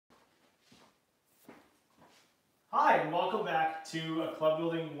Hi, and welcome back to a Club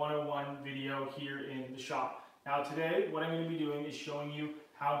Building 101 video here in the shop. Now today, what I'm going to be doing is showing you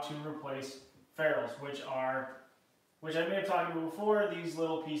how to replace ferrules, which I may have talked about before, these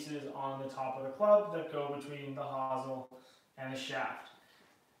little pieces on the top of the club that go between the hosel and the shaft.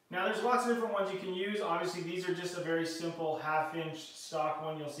 Now there's lots of different ones you can use. Obviously these are just a very simple half-inch stock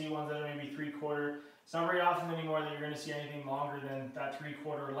one. You'll see ones that are maybe 3/4. It's not very often anymore that you're going to see anything longer than that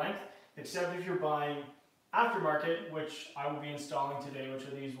 3/4 length, except if you're buying aftermarket, which I will be installing today, which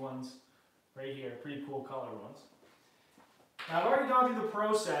are these ones right here, pretty cool color ones. Now I've already gone through the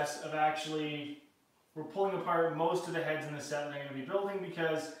process of we're pulling apart most of the heads in the set that I'm going to be building,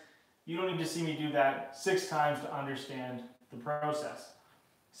 because you don't need to see me do that 6 times to understand the process.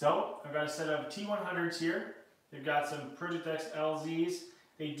 So I've got a set of T100s here. They've got some Project X LZs.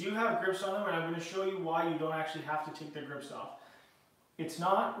 They do have grips on them, and I'm going to show you why you don't actually have to take their grips off. It's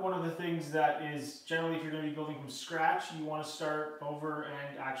not one of the things that is generally, if you're going to be building from scratch, you want to start over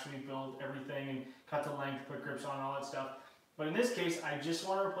and actually build everything and cut the length, put grips on, all that stuff. But in this case, I just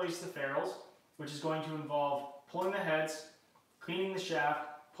want to replace the ferrules, which is going to involve pulling the heads, cleaning the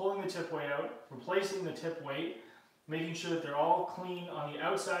shaft, pulling the tip weight out, replacing the tip weight, making sure that they're all clean on the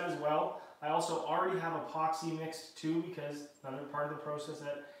outside as well. I also already have epoxy mixed too, because another part of the process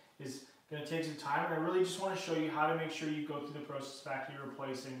that is going to take some time, and I really just want to show you how to make sure you go through the process of actually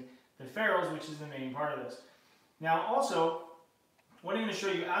replacing the ferrules, which is the main part of this. Now also, what I'm going to show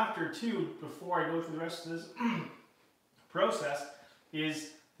you after too, before I go through the rest of this process,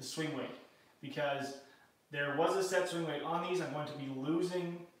 is the swing weight, because there was a set swing weight on these. I'm going to be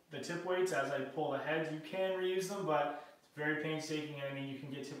losing the tip weights as I pull the heads. You can reuse them, but it's very painstaking, and I mean, you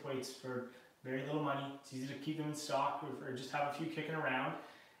can get tip weights for very little money. It's easy to keep them in stock or just have a few kicking around.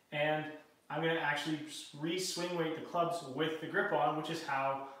 And I'm going to actually re-swing weight the clubs with the grip on, which is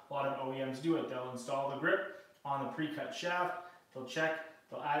how a lot of OEMs do it. They'll install the grip on the pre-cut shaft, they'll check,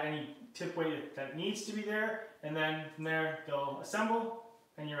 they'll add any tip weight that needs to be there, and then from there they'll assemble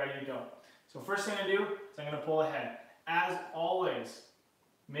and you're ready to go. So first thing I do is I'm going to pull ahead. As always,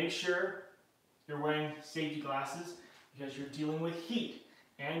 make sure you're wearing safety glasses, because you're dealing with heat,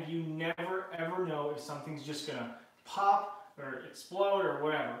 and you never ever know if something's just going to pop or explode or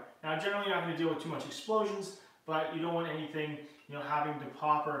whatever. Now generally you're not going to deal with too much explosions, but you don't want anything having to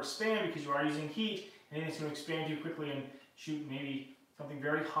pop or expand, because you are using heat, and it's going to expand too quickly and shoot maybe something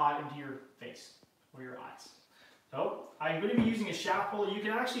very hot into your face or your eyes. So I'm going to be using a shaft puller. You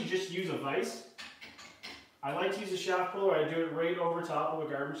can actually just use a vise. I like to use a shaft puller. I do it right over top of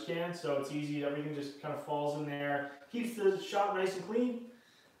a garbage can, so it's easy. Everything just kind of falls in there, keeps the shop nice and clean.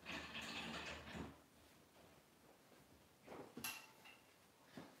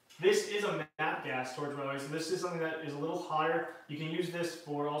 This is a matte gas torch, by the way, so this is something that is a little hotter. You can use this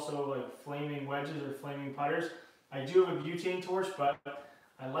for also like flaming wedges or flaming putters. I do have a butane torch, but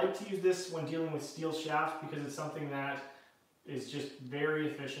I like to use this when dealing with steel shafts, because it's something that is just very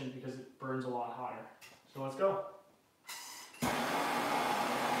efficient, because it burns a lot hotter. So let's go.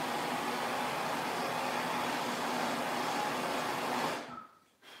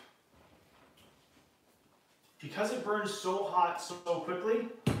 Because it burns so hot so quickly,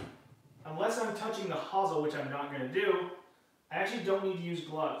 unless I'm touching the hosel, which I'm not going to do, I actually don't need to use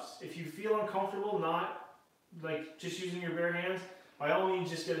gloves. If you feel uncomfortable not just using your bare hands, by all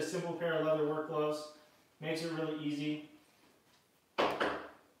means just get a simple pair of leather work gloves. Makes it really easy.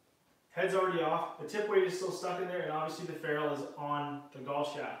 Head's already off, the tip weight is still stuck in there, and obviously the ferrule is on the gall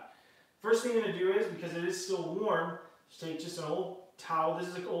shaft. First thing I'm going to do is, because it is still warm, just take an old towel. This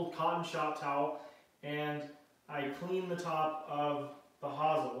is an old cotton shop towel, and I clean the top of the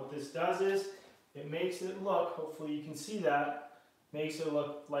hosel. What this does is, it makes it look, hopefully you can see that, makes it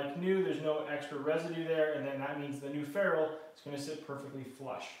look like new. There's no extra residue there, and then that means the new ferrule is going to sit perfectly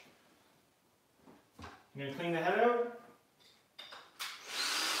flush. I'm going to clean the head out.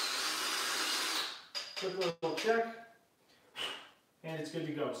 Quick little check, and it's good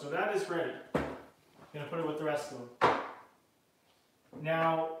to go. So that is ready. I'm going to put it with the rest of them.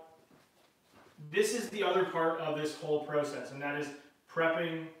 Now, this is the other part of this whole process, and that is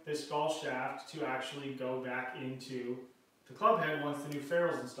prepping this gall shaft to actually go back into the club head once the new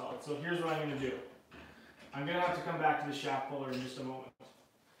ferrule is installed. So here's what I'm going to do. I'm going to have to come back to the shaft puller in just a moment.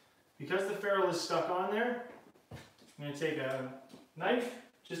 Because the ferrule is stuck on there, I'm going to take a knife,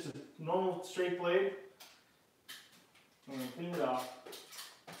 just a normal straight blade. I'm going to clean it off.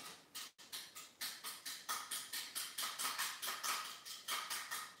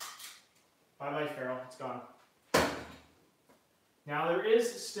 Bye-bye ferrule, it's gone. Now there is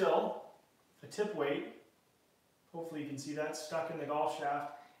still a tip weight, hopefully you can see that, stuck in the gall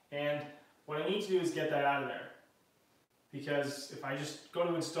shaft, and what I need to do is get that out of there. because if I just go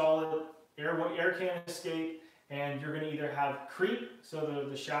to install it, air can't escape, and you're going to either have creep, so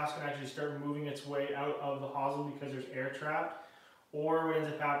the shafts can actually start moving its way out of the hosel because there's air trapped, or what ends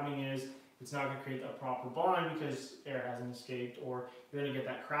up happening is it's not going to create a proper bond because air hasn't escaped, or you're going to get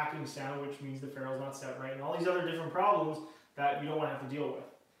that cracking sound, which means the ferrule's not set right, and all these other different problems that you don't want to have to deal with.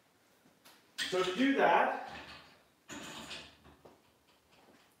 So to do that,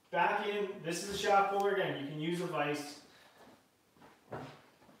 back in, this is the shaft puller again. You can use a vise,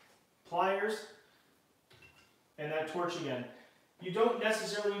 pliers, and that torch again. You don't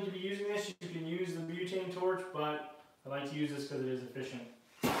necessarily need to be using this. You can use the butane torch, but I like to use this because it is efficient.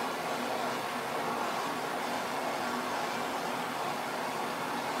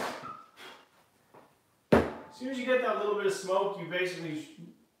 As soon as you get that little bit of smoke, you've basically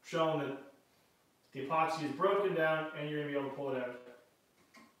shown that the epoxy is broken down and you're going to be able to pull it out.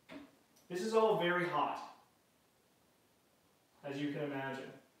 This is all very hot, as you can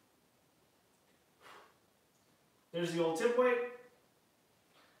imagine. There's the old tip weight.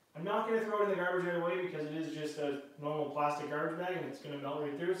 I'm not going to throw it in the garbage right away because it is just a normal plastic garbage bag and it's going to melt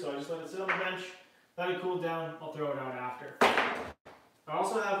right through, so I just let it sit on the bench, let it cool down, I'll throw it out after. I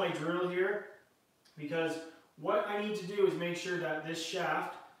also have my drill here because what I need to do is make sure that this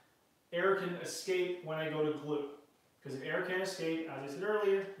shaft, air can escape when I go to glue. Because if air can't escape, as I said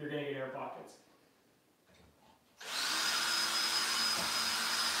earlier, you're going to get air pockets.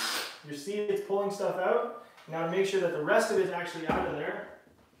 You see it's pulling stuff out. Now to make sure that the rest of it's actually out of there,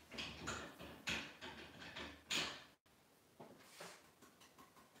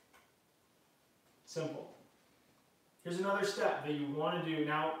 simple. Here's another step that you want to do.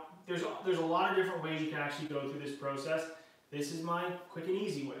 Now, there's a lot of different ways you can actually go through this process. This is my quick and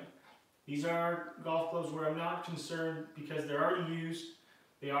easy way. These are golf clubs where I'm not concerned because they're already used.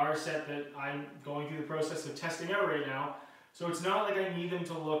 They are a set that I'm going through the process of testing out right now. So it's not like I need them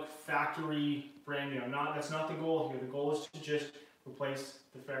to look factory brand new. That's not the goal here. The goal is to just replace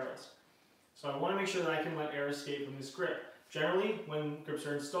the ferrules. So I want to make sure that I can let air escape from this grip. Generally, when grips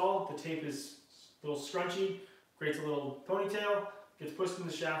are installed, the tape is a little scrunchy, creates a little ponytail, gets pushed in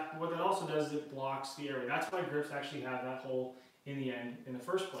the shaft. What that also does is it blocks the airway. That's why grips actually have that hole in the end in the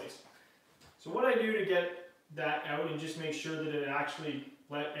first place. So what I do to get that out and just make sure that it actually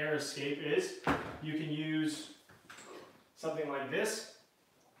let air escape is you can use something like this,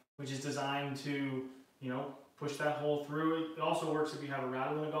 which is designed to, push that hole through. It also works if you have a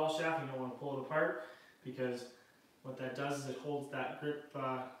rattle in a golf shaft and you don't want to pull it apart, because what that does is it holds that grip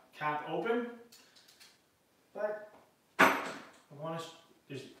cap open. But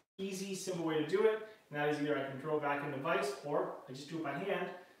there's an easy, simple way to do it, and that is either I can throw it back in the vise, or I just do it by hand.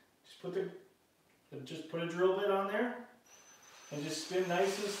 Just put a drill bit on there and just spin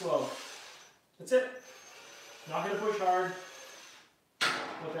nice and slow. That's it. Not going to push hard.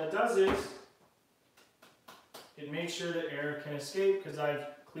 What that does is it makes sure that air can escape because I've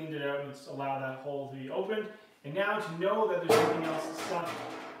cleaned it out and it's allowed that hole to be opened. And now to know that there's something else stuck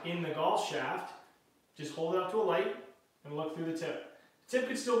in the golf shaft, just hold it up to a light and look through the tip. The tip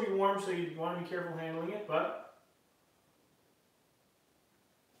could still be warm, so you want to be careful handling it, but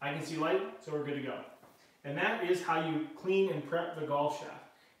I can see light, so we're good to go. And that is how you clean and prep the golf shaft.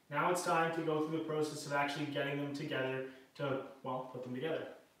 Now it's time to go through the process of actually getting them together to, put them together.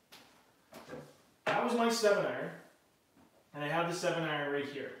 That was my 7-iron, and I have the 7-iron right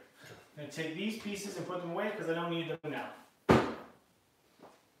here. I'm going to take these pieces and put them away because I don't need them now.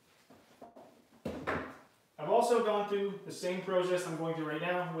 I've also gone through the same process I'm going through right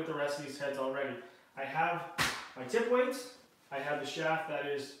now with the rest of these heads already. I have my tip weights, I have the shaft that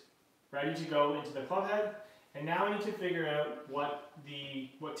is ready to go into the club head, and now I need to figure out what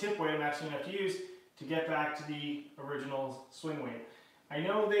tip weight I'm actually going to have to use to get back to the original swing weight. I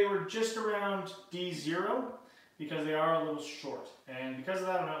know they were just around D0 because they are a little short, and because of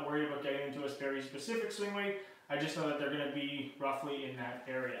that I'm not worried about getting into a very specific swing weight. I just know that they're going to be roughly in that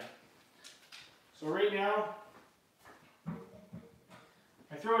area. So right now,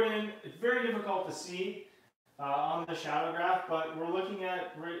 I throw it in. It's very difficult to see on the shadow graph, but we're looking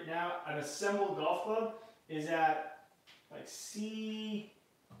at right now an assembled golf club is at like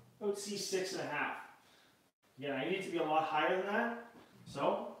about C6.5. Again, I need to be a lot higher than that.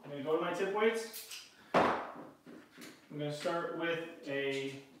 So I'm going to go to my tip weights. I'm going to start with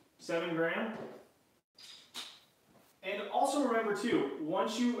a 7 gram. And also remember too,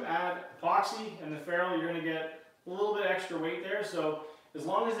 once you add epoxy and the ferrule, you're going to get a little bit extra weight there. So as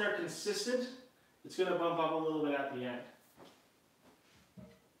long as they're consistent, it's going to bump up a little bit at the end.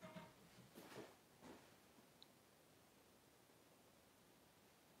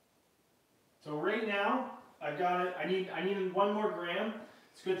 So right now, I've got it. I need 1 more gram.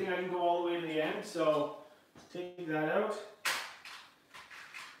 It's a good thing I didn't go all the way to the end, so take that out.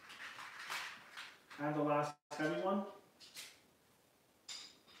 And the last heavy one.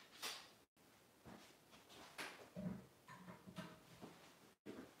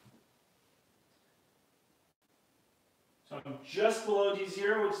 So I'm just below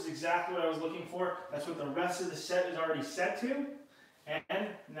D0, which is exactly what I was looking for. That's what the rest of the set is already set to. And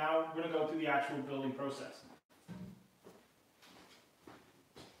now we're going to go through the actual building process.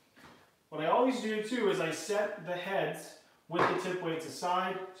 What I always do too is I set the heads with the tip weights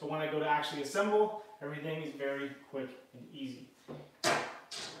aside, so when I go to actually assemble, everything is very quick and easy.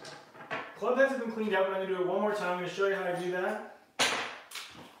 Club heads have been cleaned out, but I'm going to do it one more time. I'm going to show you how to do that.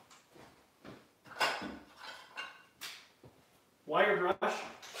 Wire brush.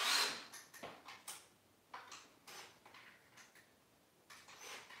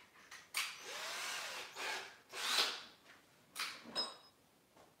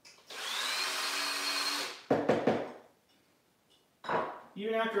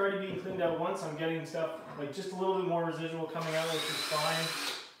 Even after already being cleaned out once, I'm getting stuff like just a little bit more residual coming out, which is fine.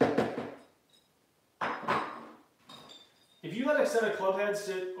 If you let a set of club heads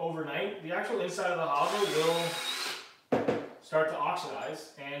sit overnight, the actual inside of the hopper will start to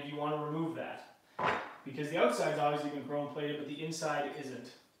oxidize, and you want to remove that. Because the outside's obviously been chrome plated, but the inside isn't.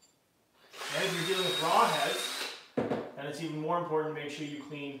 And if you're dealing with raw heads, then it's even more important to make sure you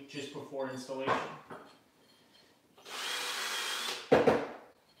clean just before installation.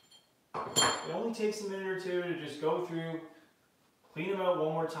 It only takes a minute or two to just go through, clean them out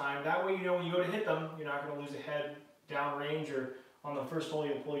one more time. That way you know when you go to hit them, you're not going to lose a head downrange or on the first hole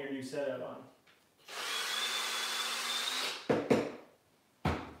you'll pull your new set out on.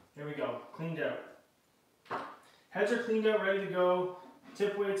 There we go, cleaned out. Heads are cleaned out, ready to go.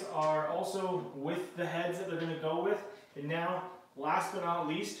 Tip weights are also with the heads that they're going to go with. And now, last but not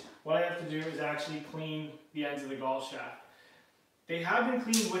least, what I have to do is actually clean the ends of the gall shaft. They have been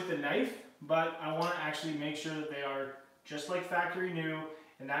cleaned with the knife, but I want to actually make sure that they are just like factory new,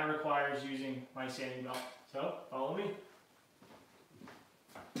 and that requires using my sanding belt. So, follow me.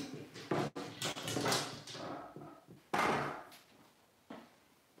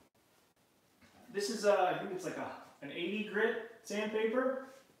 This is, I think it's like an 80 grit sandpaper.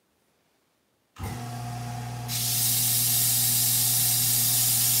 I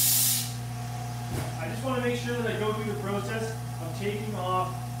just want to make sure that I go through the process of taking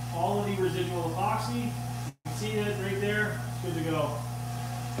off all of the residual epoxy. You can see it right there. It's good to go.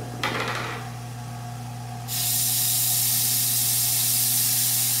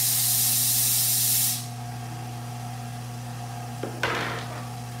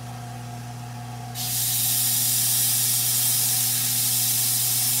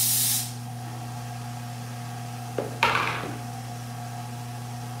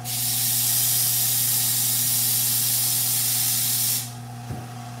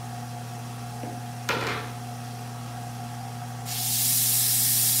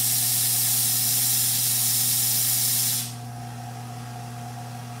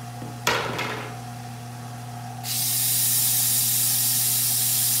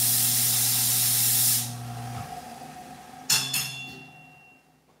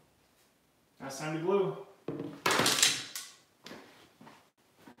 Now it's time to glue.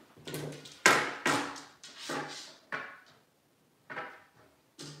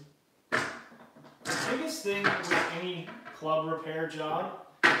 The biggest thing with any club repair job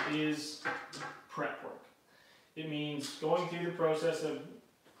is prep work. It means going through the process of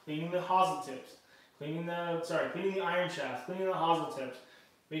cleaning the hosel tips, cleaning the iron shafts, cleaning the hosel tips,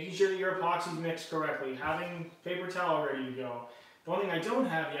 making sure that your epoxy is mixed correctly, having paper towel ready to go. The one thing I don't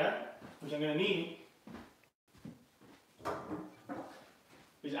have yet, which I'm going to need,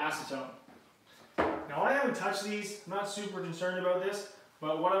 is acetone. Now I haven't touched these, I'm not super concerned about this,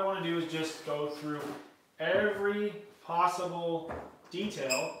 but what I want to do is just go through every possible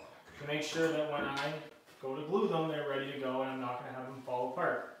detail to make sure that when I go to glue them, they're ready to go and I'm not going to have them fall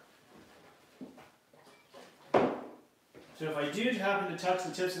apart. So if I did happen to touch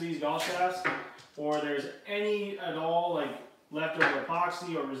the tips of these gall shafts, or there's any at all like leftover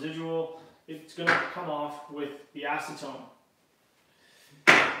epoxy or residual, it's going to come off with the acetone.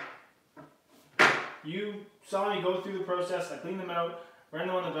 You saw me go through the process. I cleaned them out, ran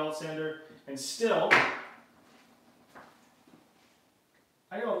them on the belt sander, and still,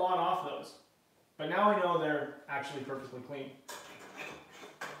 I got a lot off those. But now I know they're actually perfectly clean.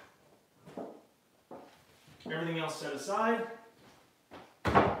 Everything else set aside.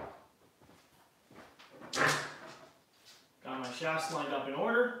 Got my shafts lined up in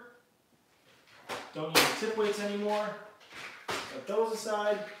order. Don't need the tip weights anymore. Set those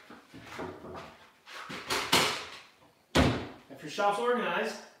aside. If your shop's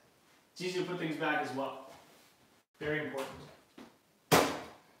organized, it's easy to put things back as well. Very important.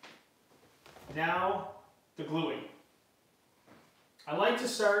 Now, the gluing. I like to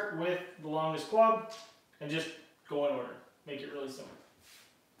start with the longest club and just go in order. Make it really simple.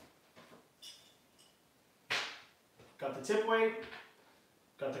 Got the tip weight,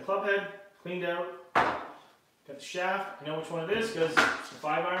 got the club head cleaned out, got the shaft. I know which one it is because it's a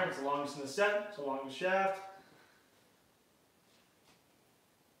 5 iron, it's the longest in the set, it's the longest shaft.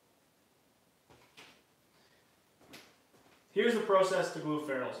 Here's the process to glue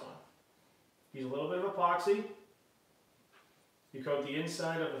ferrules on. Use a little bit of epoxy. You coat the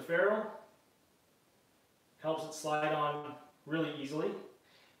inside of the ferrule. Helps it slide on really easily.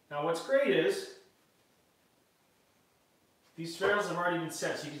 Now what's great is, these ferrules have already been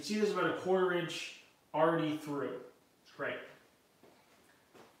set. So you can see there's about a 1/4 inch already through. It's great.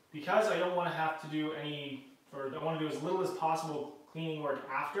 Because I don't want to have to do any, or I want to do as little as possible cleaning work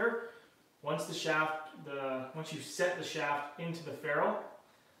after, once you set the shaft into the ferrule,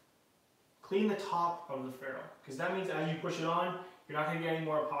 clean the top of the ferrule, because that means as you push it on, you're not going to get any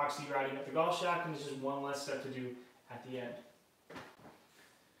more epoxy riding up the golf shaft, and it's just one less step to do at the end.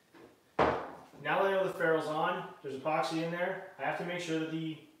 Now that I know the ferrule's on, there's epoxy in there, I have to make sure that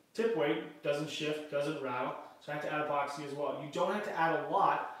the tip weight doesn't shift, doesn't rattle, so I have to add epoxy as well. You don't have to add a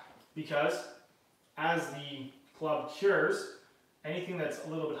lot, because as the club cures, anything that's a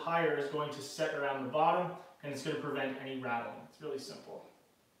little bit higher is going to set around the bottom, and it's going to prevent any rattling. It's really simple.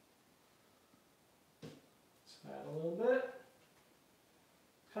 Let's add a little bit.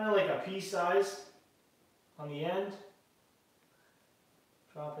 Kind of like a pea size on the end.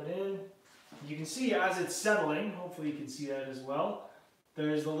 Drop it in. You can see as it's settling, hopefully you can see that as well,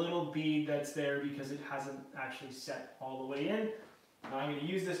 there's the little bead that's there because it hasn't actually set all the way in. Now I'm going to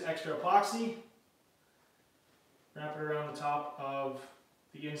use this extra epoxy, wrap it around the top of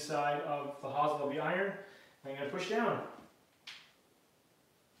the inside of the hosel of the iron, and I'm going to push down.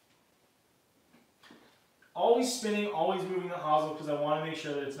 Always spinning, always moving the hosel because I want to make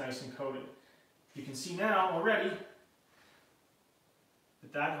sure that it's nice and coated. You can see now already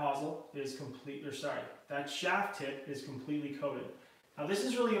that hosel is that shaft tip is completely coated. Now this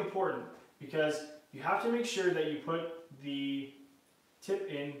is really important because you have to make sure that you put the tip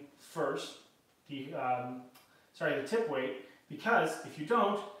in first, the tip weight, because if you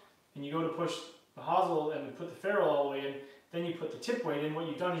don't, and you go to push the hosel and put the ferrule all the way in, then you put the tip weight in, what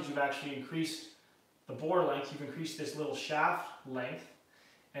you've done is you've actually increased the bore length, you've increased this little shaft length,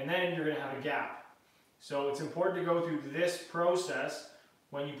 and then you're going to have a gap. So it's important to go through this process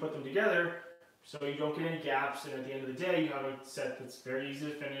when you put them together so you don't get any gaps, and at the end of the day you have a set that's very easy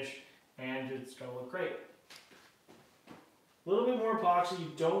to finish and it's going to look great. A little bit more epoxy,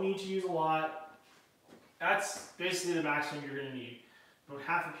 you don't need to use a lot. That's basically the maximum you're going to need. About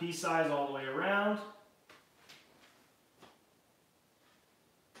half a pea size all the way around.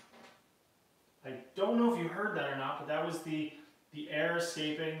 I don't know if you heard that or not, but that was the air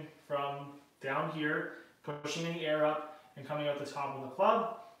escaping from down here, pushing any air up and coming out the top of the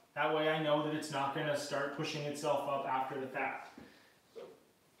club. That way I know that it's not going to start pushing itself up after the fact. So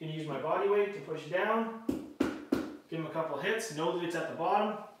I'm going to use my body weight to push down, give them a couple of hits, know that it's at the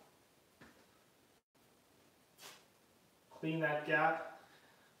bottom. Clean that gap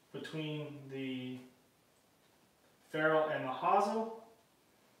between the ferrule and the hosel.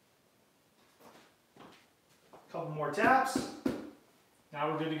 A couple more taps.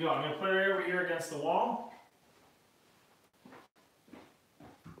 Now we're good to go. I'm going to put it over here against the wall.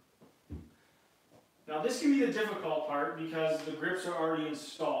 Now this can be the difficult part because the grips are already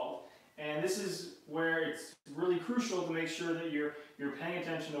installed. And this is where it's really crucial to make sure that you're paying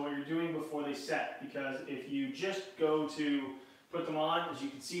attention to what you're doing before they set. Because if you just go to put them on, as you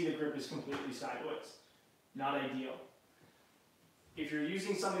can see, the grip is completely sideways. Not ideal. If you're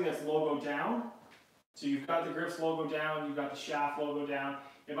using something that's logo down, so you've got the grips logo down, you've got the shaft logo down,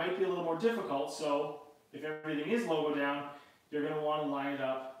 it might be a little more difficult. So if everything is logo down, you're going to want to line it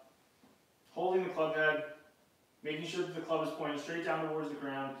up, holding the club head, making sure that the club is pointing straight down towards the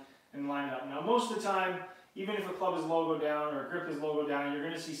ground, and line it up. Now most of the time, even if a club is logo down or a grip is logo down, you're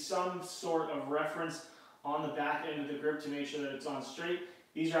going to see some sort of reference on the back end of the grip to make sure that it's on straight.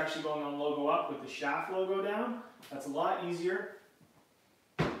 These are actually going on logo up with the shaft logo down. That's a lot easier.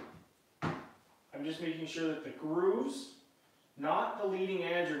 I'm just making sure that the grooves, not the leading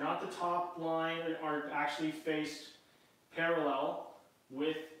edge or not the top line, are actually faced parallel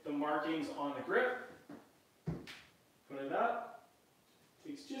with the markings on the grip. Put it up.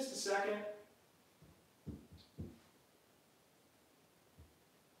 Takes just a second.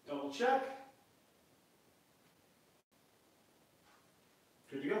 Double check.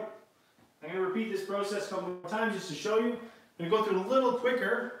 Good to go. I'm going to repeat this process a couple more times just to show you. I'm going to go through it a little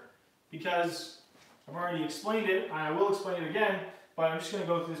quicker because I've already explained it. I will explain it again, but I'm just going to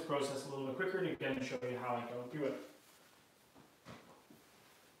go through this process a little bit quicker to again show you how I go through it.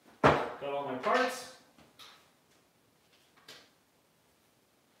 Got all my parts.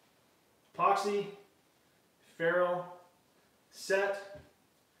 Epoxy, ferrule, set,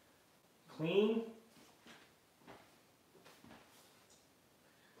 clean,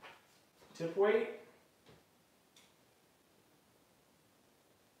 tip weight,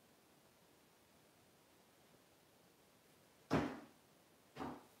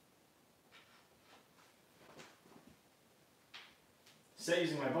 set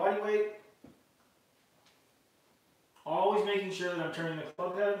using my body weight, always making sure that I'm turning the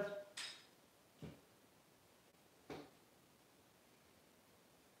club head.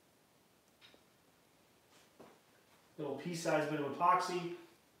 Little pea-sized bit of epoxy,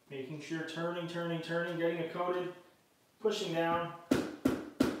 making sure turning, getting it coated, pushing down,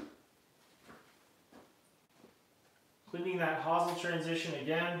 cleaning that hosel transition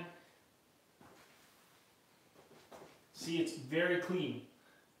again. See, it's very clean.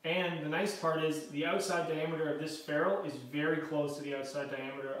 And the nice part is the outside diameter of this ferrule is very close to the outside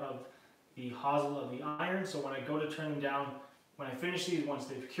diameter of the hosel of the iron. So when I go to turn them down, when I finish these, once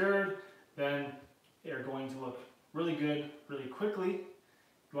they've cured, then they're going to look really good, really quickly.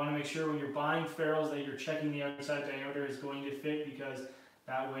 You want to make sure when you're buying ferrules that you're checking the outside diameter is going to fit, because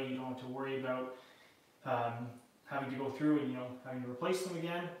that way you don't have to worry about having to go through and having to replace them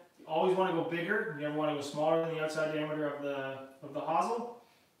again. You always want to go bigger. You never want to go smaller than the outside diameter of the hosel.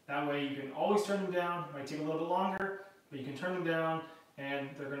 That way you can always turn them down. It might take a little bit longer, but you can turn them down and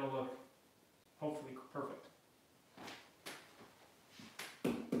they're going to look hopefully perfect.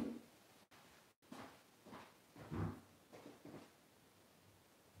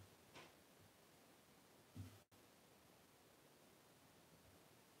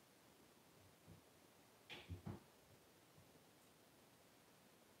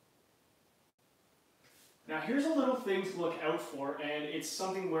 Now here's a little thing to look out for, and it's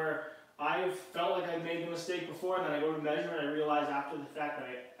something where I've felt like I've made the mistake before, and then I go to measure and I realize after the fact that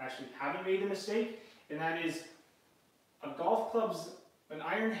I actually haven't made the mistake, and that is a golf club's, an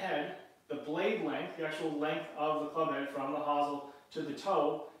iron head, the blade length, the actual length of the club head from the hosel to the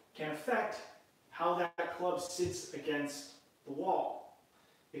toe, can affect how that club sits against the wall.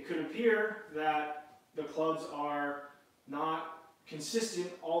 It could appear that the clubs are not consistent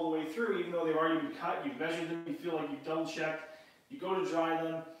all the way through, even though they've already been cut, you've measured them, you feel like you've double checked, you go to dry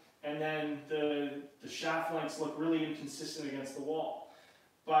them, and then the shaft lengths look really inconsistent against the wall.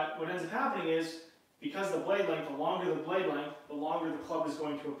 But what ends up happening is, because the blade length, the longer the blade length, the longer the club is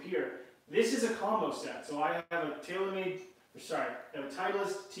going to appear. This is a combo set, so I have a I have a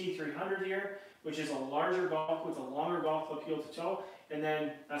Titleist T300 here, which is a larger golf club, it's a longer golf club heel to toe, and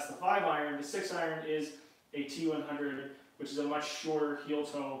then that's the 5 iron. The 6 iron is a T100, which is a much shorter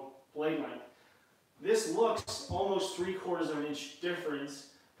heel-toe blade length. This looks almost 3/4 of an inch difference,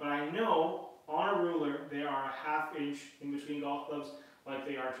 but I know on a ruler they are a 1/2 inch in between golf clubs like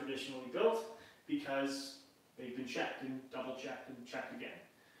they are traditionally built, because they've been checked and double checked and checked again.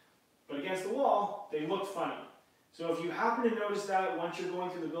 But against the wall, they look funny. So if you happen to notice that once you're going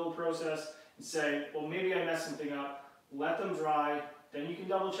through the build process and say, well, maybe I messed something up, let them dry, then you can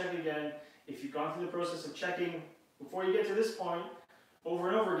double check again. If you've gone through the process of checking before you get to this point, over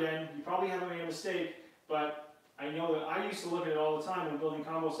and over again, you probably haven't made a mistake, but I know that I used to look at it all the time when building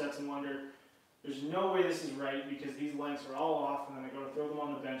combo sets and wonder, there's no way this is right because these lengths are all off, and then I go to throw them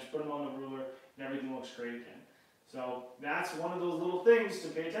on the bench, put them on the ruler, and everything looks great again. So that's one of those little things to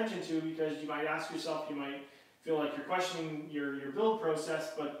pay attention to, because you might ask yourself, you might feel like you're questioning your build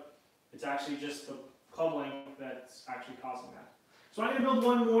process, but it's actually just the club length that's actually causing that. So I'm going to build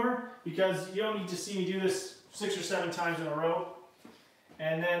one more, because you don't need to see me do this 6 or 7 times in a row.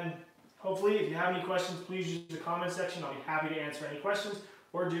 And then hopefully if you have any questions, please use the comment section. I'll be happy to answer any questions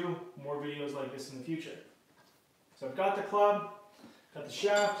or do more videos like this in the future. So I've got the club, got the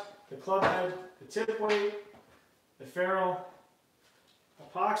shaft, the club head, the tip weight, the ferrule,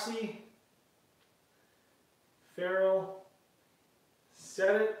 epoxy, ferrule,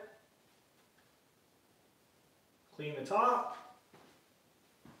 set it, clean the top,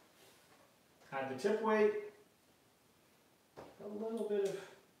 add the tip weight, a little bit of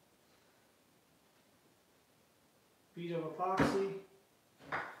bead of epoxy.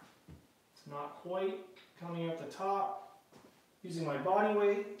 It's not quite coming up the top. Using my body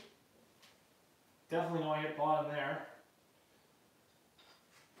weight, definitely don't hit bottom there.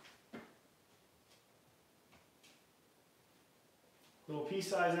 Little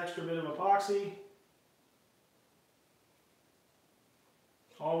pea-sized extra bit of epoxy.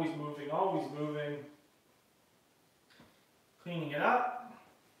 Always moving, always moving. Cleaning it up.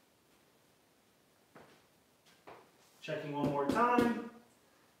 Checking one more time.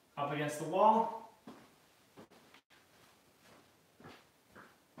 Up against the wall.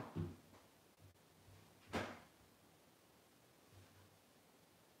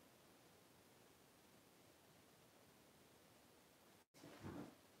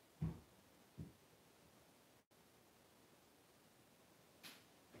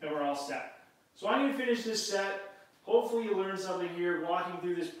 And we're all set. So I'm going to finish this set. Hopefully you learned something here walking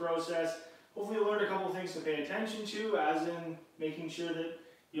through this process. Hopefully you learned a couple of things to pay attention to, as in making sure that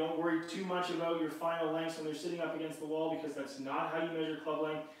you don't worry too much about your final lengths when they're sitting up against the wall, because that's not how you measure club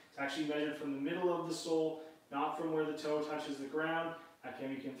length. It's actually measured from the middle of the sole, not from where the toe touches the ground. That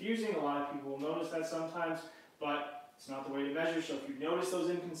can be confusing. A lot of people will notice that sometimes, but it's not the way to measure. So if you notice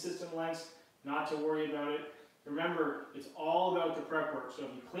those inconsistent lengths, not to worry about it. Remember, it's all about the prep work. So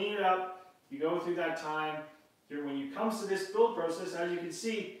if you clean it up, you go through that time, when you comes to this build process, as you can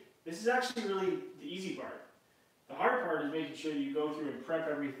see, this is actually really the easy part. The hard part is making sure that you go through and prep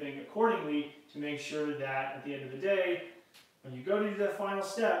everything accordingly to make sure that at the end of the day, when you go to do that final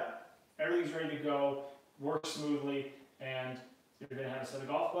step, everything's ready to go, work smoothly, and you're going to have a set of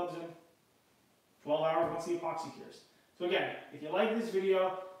golf clubs in 12 hours once the epoxy cures. So again, if you like this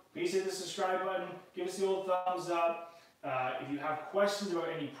video, please hit the subscribe button, give us the old thumbs up. If you have questions about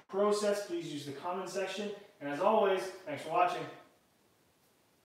any process, please use the comment section. And as always, thanks for watching.